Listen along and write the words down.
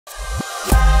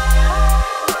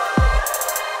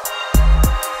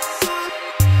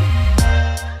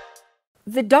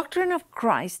The doctrine of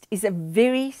Christ is a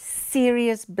very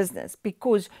serious business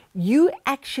because you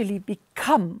actually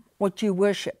become what you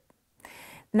worship.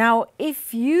 Now,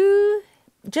 if you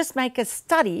just make a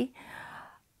study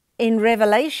in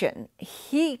Revelation,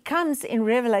 he comes in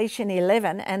Revelation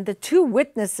 11, and the two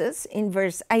witnesses in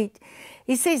verse 8,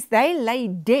 he says they lay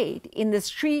dead in the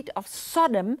street of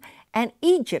Sodom and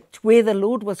Egypt where the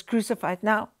Lord was crucified.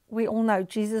 Now, we all know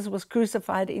Jesus was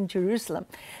crucified in Jerusalem.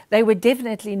 They were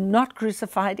definitely not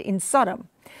crucified in Sodom.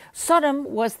 Sodom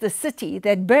was the city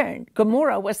that burned.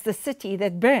 Gomorrah was the city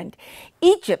that burned.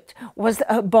 Egypt was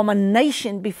the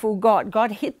abomination before God.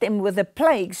 God hit them with the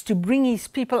plagues to bring his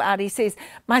people out. He says,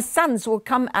 my sons will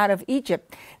come out of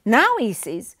Egypt. Now he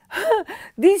says,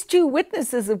 these two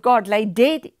witnesses of God lay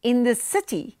dead in the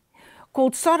city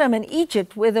called Sodom and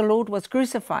Egypt where the Lord was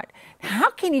crucified. How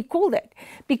can he call that?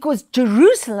 Because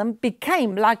Jerusalem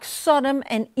became like Sodom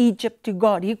and Egypt to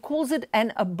God. He calls it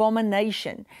an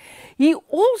abomination. He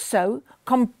also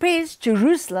compares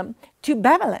Jerusalem to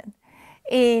Babylon.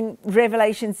 In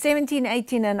Revelation 17,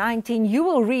 18, and 19, you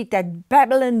will read that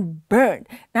Babylon burned.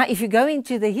 Now, if you go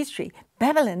into the history,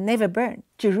 Babylon never burned.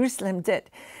 Jerusalem did.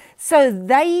 So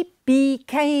they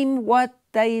became what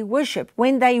they worship.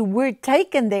 When they were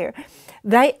taken there,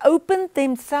 they opened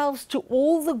themselves to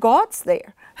all the gods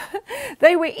there.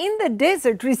 They were in the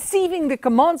desert receiving the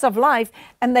commands of life,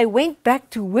 and they went back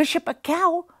to worship a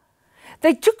cow.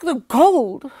 They took the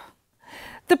gold,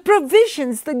 the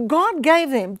provisions that God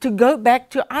gave them to go back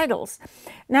to idols.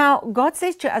 Now, God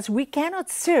says to us, we cannot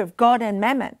serve God and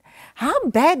mammon. How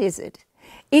bad is it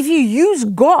if you use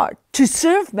God to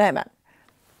serve mammon?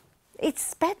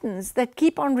 It's patterns that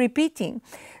keep on repeating.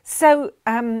 So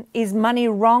is money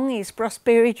wrong? Is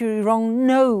prosperity wrong?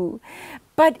 No.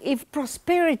 But if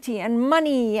prosperity and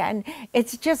money and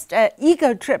it's just an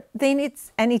ego trip, then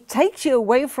it takes you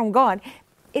away from God,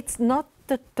 it's not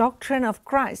the doctrine of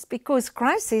Christ, because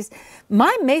Christ says,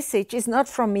 my message is not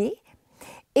from me,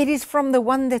 it is from the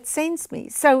one that sends me.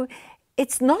 So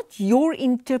it's not your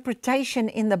interpretation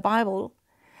in the Bible,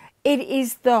 it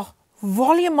is the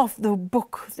volume of the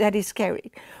book that is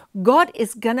carried. God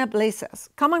is gonna bless us.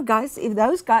 Come on, guys, if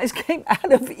those guys came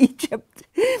out of Egypt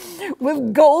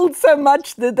with gold so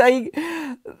much that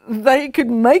they could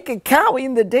make a cow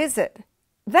in the desert,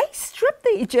 they stripped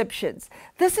the Egyptians.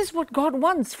 This is what God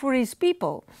wants for his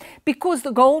people, because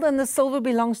the gold and the silver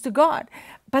belongs to God.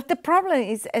 But the problem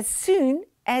is, as soon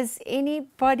as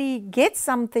anybody gets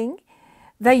something,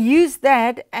 they use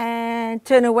that and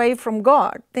turn away from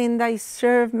God. Then they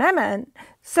serve mammon.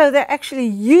 So they actually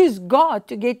use God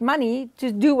to get money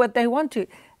to do what they want to.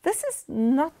 This is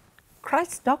not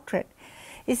Christ's doctrine.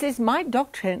 He says, my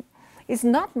doctrine is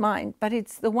not mine, but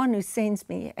it's the one who sends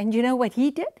me. And you know what he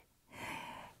did?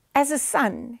 As a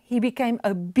son, he became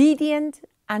obedient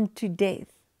unto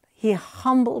death. He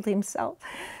humbled himself.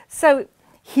 So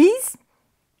his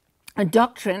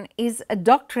doctrine is a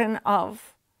doctrine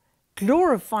of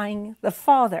glorifying the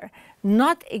Father,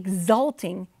 not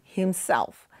exalting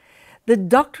himself. The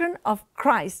doctrine of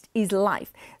Christ is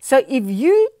life. So if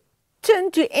you turn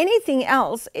to anything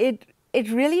else, it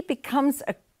really becomes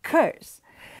a curse.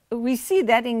 We see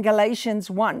that in Galatians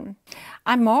 1.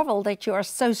 I marvel that you are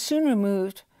so soon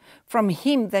removed from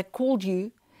him that called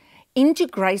you into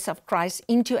grace of Christ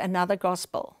into another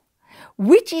gospel,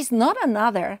 which is not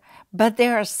another, but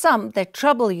there are some that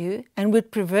trouble you and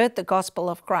would pervert the gospel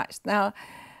of Christ. Now,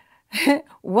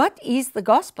 what is the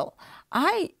gospel?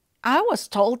 I was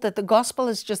told that the gospel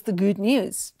is just the good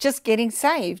news, just getting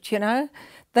saved, you know.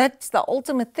 That's the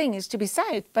ultimate thing, is to be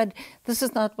saved. But this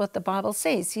is not what the Bible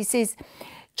says. He says,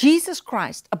 Jesus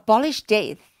Christ abolished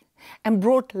death and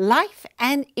brought life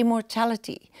and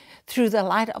immortality through the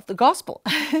light of the gospel.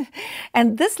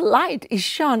 And this light is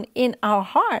shone in our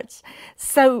hearts.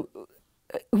 So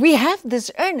we have this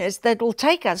earnest that will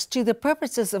take us to the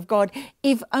purposes of God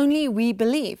if only we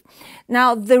believe.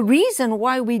 Now, the reason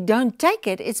why we don't take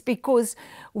it is because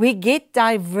we get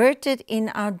diverted in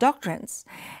our doctrines.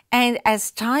 And as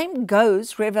time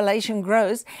goes, revelation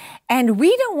grows, and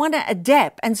we don't want to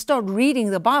adapt and start reading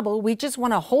the Bible. We just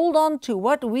want to hold on to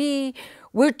what we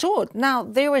were taught. Now,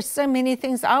 there were so many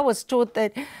things I was taught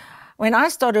that when I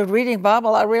started reading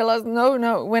Bible, I realized,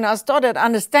 no. When I started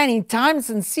understanding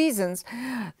times and seasons,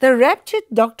 the rapture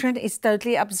doctrine is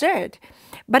totally absurd.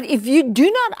 But if you do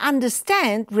not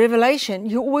understand Revelation,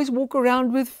 you always walk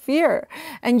around with fear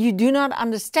and you do not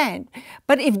understand.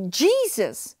 But if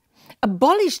Jesus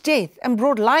abolished death and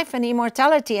brought life and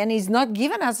immortality, and he's not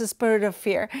given us a spirit of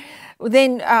fear,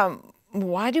 then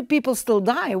why do people still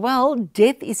die? Well,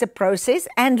 death is a process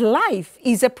and life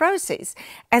is a process.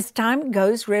 As time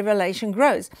goes, revelation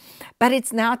grows. But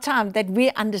it's now time that we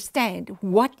understand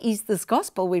what is this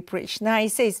gospel we preach. Now he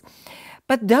says,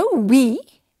 but though we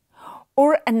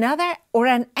or another or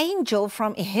an angel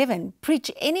from heaven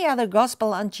preach any other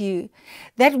gospel unto you,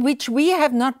 that which we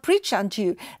have not preached unto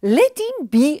you, let him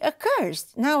be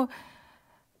accursed. Now,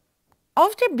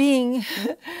 after being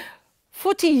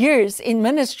 40 years in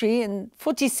ministry and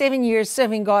 47 years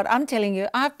serving God, I'm telling you,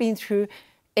 I've been through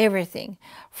everything.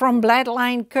 From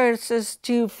bloodline curses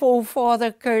to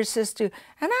forefather curses to,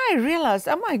 and I realized,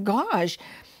 oh my gosh,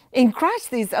 in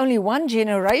Christ there's only one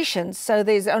generation, so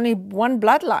there's only one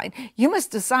bloodline. You must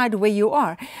decide where you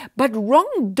are. But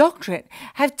wrong doctrine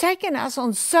have taken us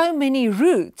on so many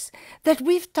routes that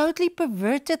we've totally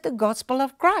perverted the gospel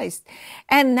of Christ.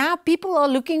 And now people are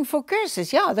looking for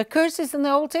curses. Yeah, the curses in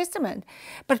the Old Testament.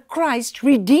 But Christ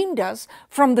redeemed us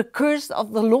from the curse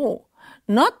of the law.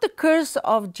 Not the curse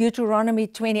of Deuteronomy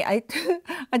 28.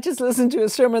 I just listened to a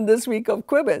sermon this week of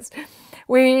Quibbers,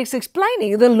 where he's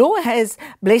explaining the law has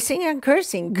blessing and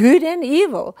cursing, good and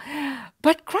evil.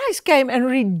 But Christ came and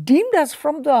redeemed us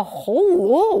from the whole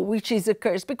law, which is a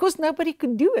curse, because nobody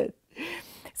could do it.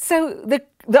 So the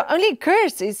only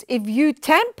curse is if you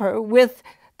tamper with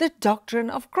the doctrine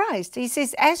of Christ. He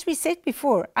says, as we said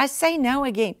before, I say now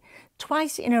again,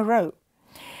 twice in a row,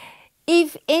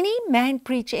 if any man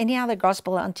preach any other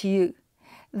gospel unto you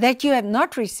that you have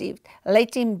not received,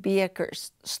 let him be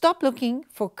accursed. Stop looking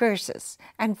for curses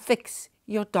and fix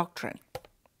your doctrine.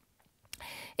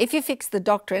 If you fix the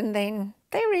doctrine, then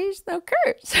there is no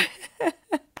curse.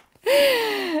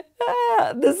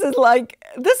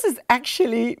 This is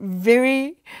actually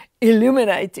very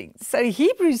illuminating. So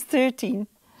Hebrews 13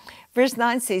 verse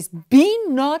 9 says, be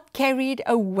not carried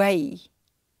away.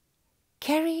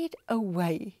 Carried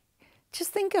away.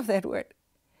 Just think of that word.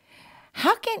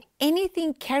 How can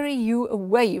anything carry you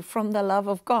away from the love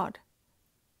of God?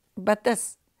 But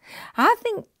this, I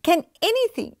think, can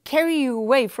anything carry you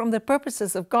away from the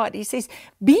purposes of God? He says,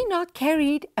 be not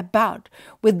carried about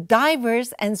with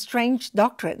diverse and strange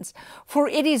doctrines, for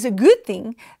it is a good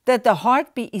thing that the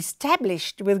heart be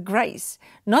established with grace,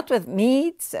 not with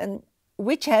meats and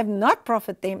which have not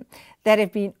profited them that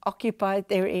have been occupied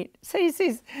therein. So he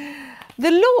says,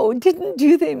 the law didn't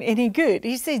do them any good.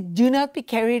 He says, do not be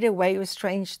carried away with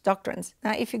strange doctrines.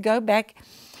 Now, if you go back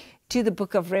to the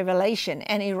book of Revelation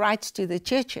and he writes to the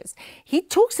churches, he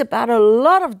talks about a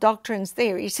lot of doctrines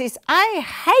there. He says, I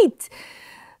hate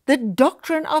the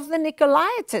doctrine of the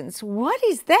Nicolaitans. What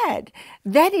is that?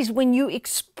 That is when you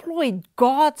exploit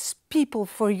God's people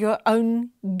for your own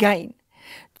gain,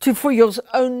 for your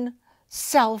own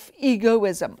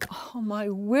self-egoism. Oh, my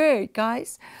word,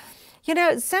 guys. You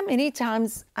know, so many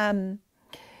times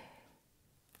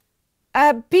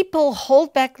people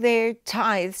hold back their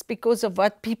tithes because of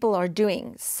what people are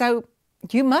doing. So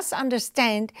you must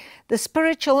understand the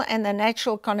spiritual and the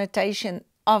natural connotation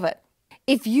of it.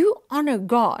 If you honor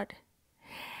God,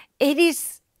 it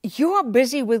is, you are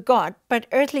busy with God, but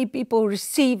earthly people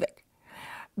receive it.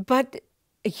 But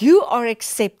you are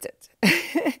accepted.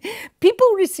 People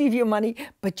receive your money,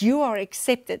 but you are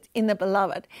accepted in the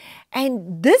beloved.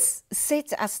 And this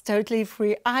sets us totally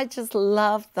free. I just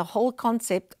love the whole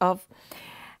concept of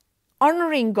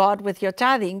honoring God with your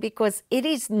tithing, because it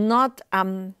is not,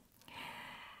 you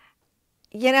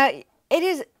know,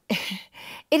 it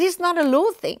is not a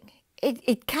law thing.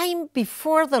 It came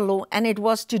before the law, and it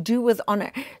was to do with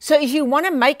honor. So if you want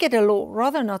to make it a law,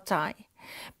 rather not tithe.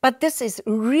 But this is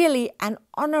really an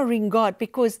honoring God,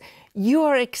 because you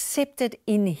are accepted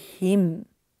in Him.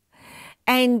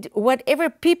 And whatever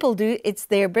people do, it's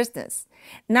their business.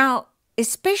 Now,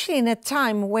 especially in a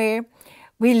time where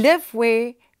we live,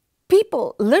 where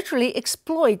people literally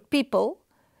exploit people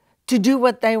to do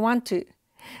what they want to.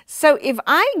 So if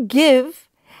I give,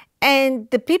 and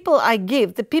the people I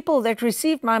give, the people that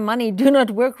receive my money do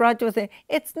not work right with it,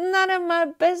 it's none of my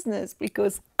business,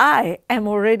 because I am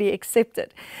already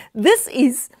accepted. This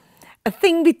is a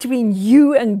thing between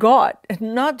you and God,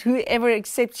 not whoever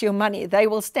accepts your money. They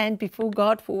will stand before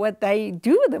God for what they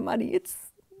do with the money.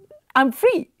 I'm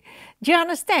free. Do you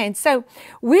understand? So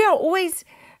we are always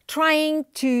trying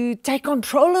to take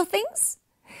control of things.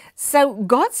 So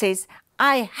God says,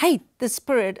 I hate the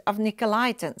spirit of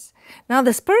Nicolaitans. Now,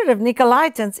 the spirit of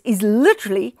Nicolaitans is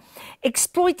literally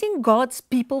exploiting God's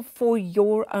people for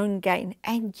your own gain.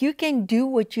 And you can do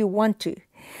what you want to.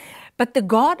 But the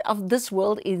God of this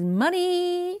world is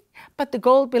money. But the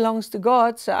gold belongs to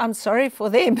God, so I'm sorry for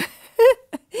them.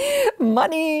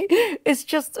 Money is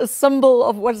just a symbol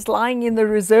of what's lying in the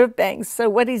reserve banks. So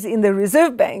what is in the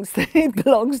reserve banks, it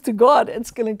belongs to God.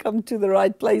 It's going to come to the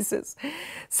right places.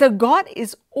 So God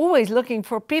is always looking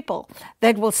for people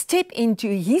that will step into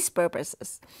His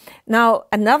purposes. Now,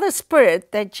 another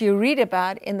spirit that you read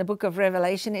about in the book of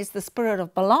Revelation is the spirit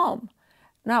of Balaam.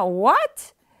 Now,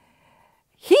 what?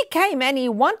 He came and he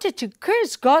wanted to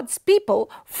curse God's people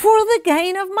for the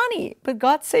gain of money. But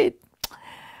God said,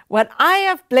 what I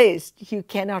have blessed, you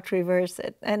cannot reverse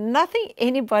it. And nothing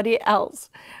anybody else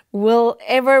will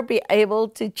ever be able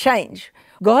to change.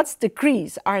 God's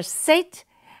decrees are set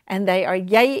and they are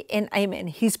yea and amen.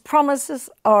 His promises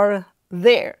are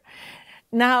there.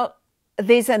 Now,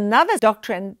 there's another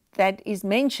doctrine that is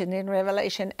mentioned in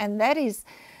Revelation, and that is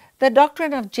the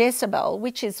doctrine of Jezebel,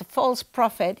 which is a false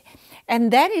prophet.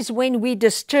 And that is when we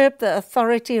disturb the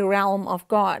authority realm of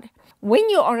God. When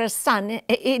you are a son,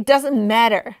 it doesn't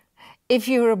matter if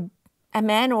you're a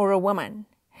man or a woman.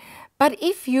 But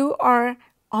if you are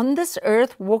on this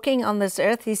earth, walking on this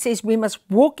earth, he says we must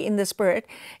walk in the Spirit.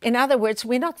 In other words,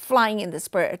 we're not flying in the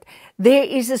Spirit. There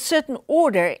is a certain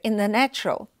order in the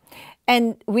natural.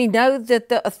 And we know that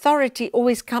the authority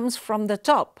always comes from the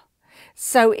top.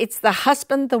 So it's the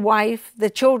husband, the wife, the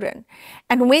children.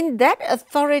 And when that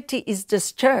authority is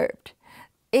disturbed,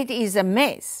 it is a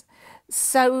mess.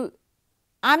 So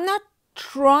I'm not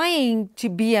trying to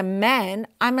be a man,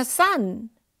 I'm a son.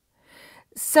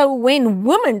 So when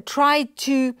women try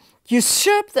to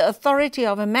usurp the authority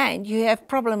of a man, you have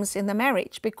problems in the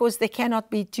marriage because there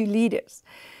cannot be two leaders.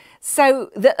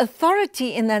 So the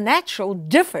authority in the natural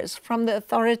differs from the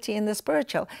authority in the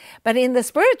spiritual. But in the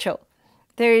spiritual,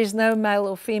 there is no male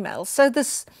or female. So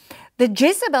the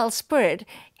Jezebel spirit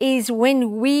is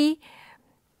when we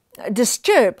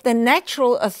disturb the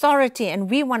natural authority and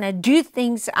we want to do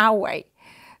things our way.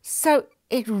 So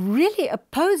it really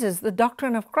opposes the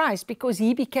doctrine of Christ because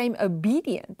He became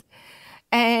obedient.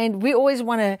 And we always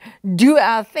want to do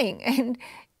our thing. And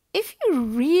if you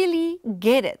really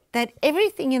get it, that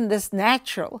everything in this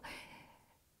natural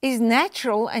is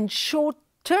natural and short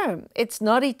term, it's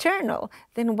not eternal,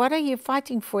 then what are you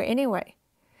fighting for anyway?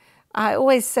 I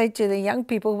always say to the young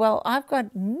people, well, I've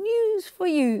got news for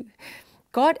you.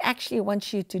 God actually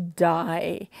wants you to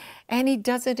die, and He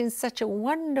does it in such a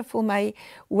wonderful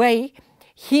way.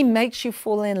 He makes you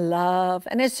fall in love,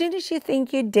 and as soon as you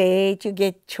think you're dead, you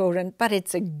get children, but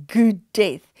it's a good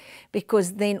death,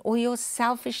 because then all your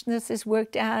selfishness is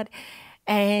worked out,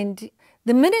 and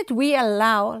the minute we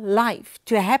allow life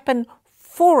to happen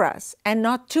for us and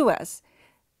not to us,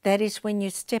 that is when you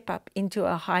step up into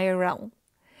a higher realm.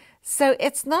 So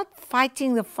it's not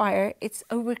fighting the fire, it's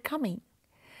overcoming.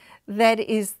 That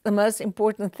is the most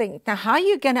important thing. Now, how are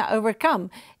you going to overcome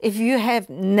if you have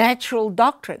natural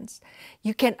doctrines?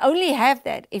 You can only have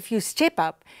that if you step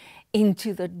up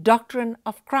into the doctrine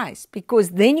of Christ,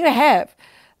 because then you have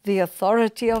the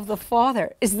authority of the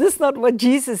Father. Is this not what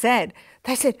Jesus had?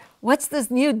 They said, what's this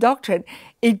new doctrine?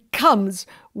 It comes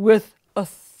with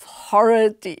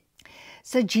authority.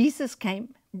 So Jesus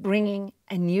came bringing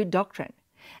a new doctrine.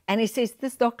 And He says,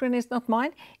 this doctrine is not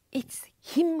mine. It's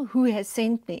Him who has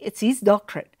sent me. It's His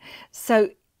doctrine. So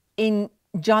in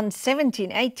John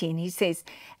 17:18, He says,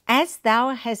 as thou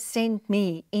hast sent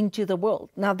me into the world.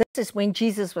 Now this is when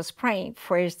Jesus was praying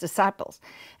for His disciples.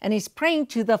 And He's praying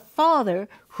to the Father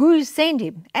who sent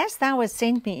Him. As thou hast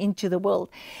sent me into the world,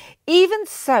 even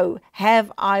so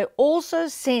have I also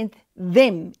sent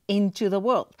them into the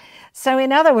world. So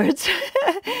in other words,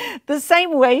 the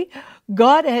same way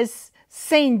God has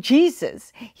sent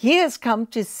Jesus, He has come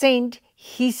to send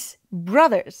His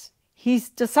brothers, His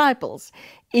disciples,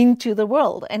 into the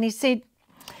world. And He said,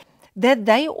 that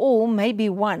they all may be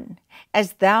one,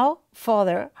 as thou,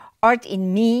 Father, art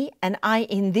in me and I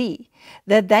in thee,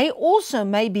 that they also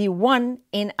may be one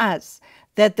in us,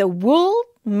 that the world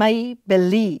may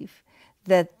believe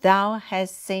that thou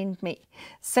hast sent me.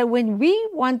 So when we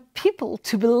want people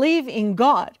to believe in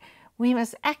God, we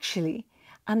must actually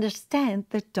understand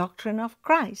the doctrine of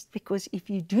Christ, because if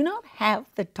you do not have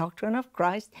the doctrine of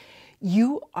Christ,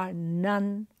 you are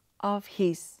none of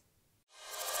His.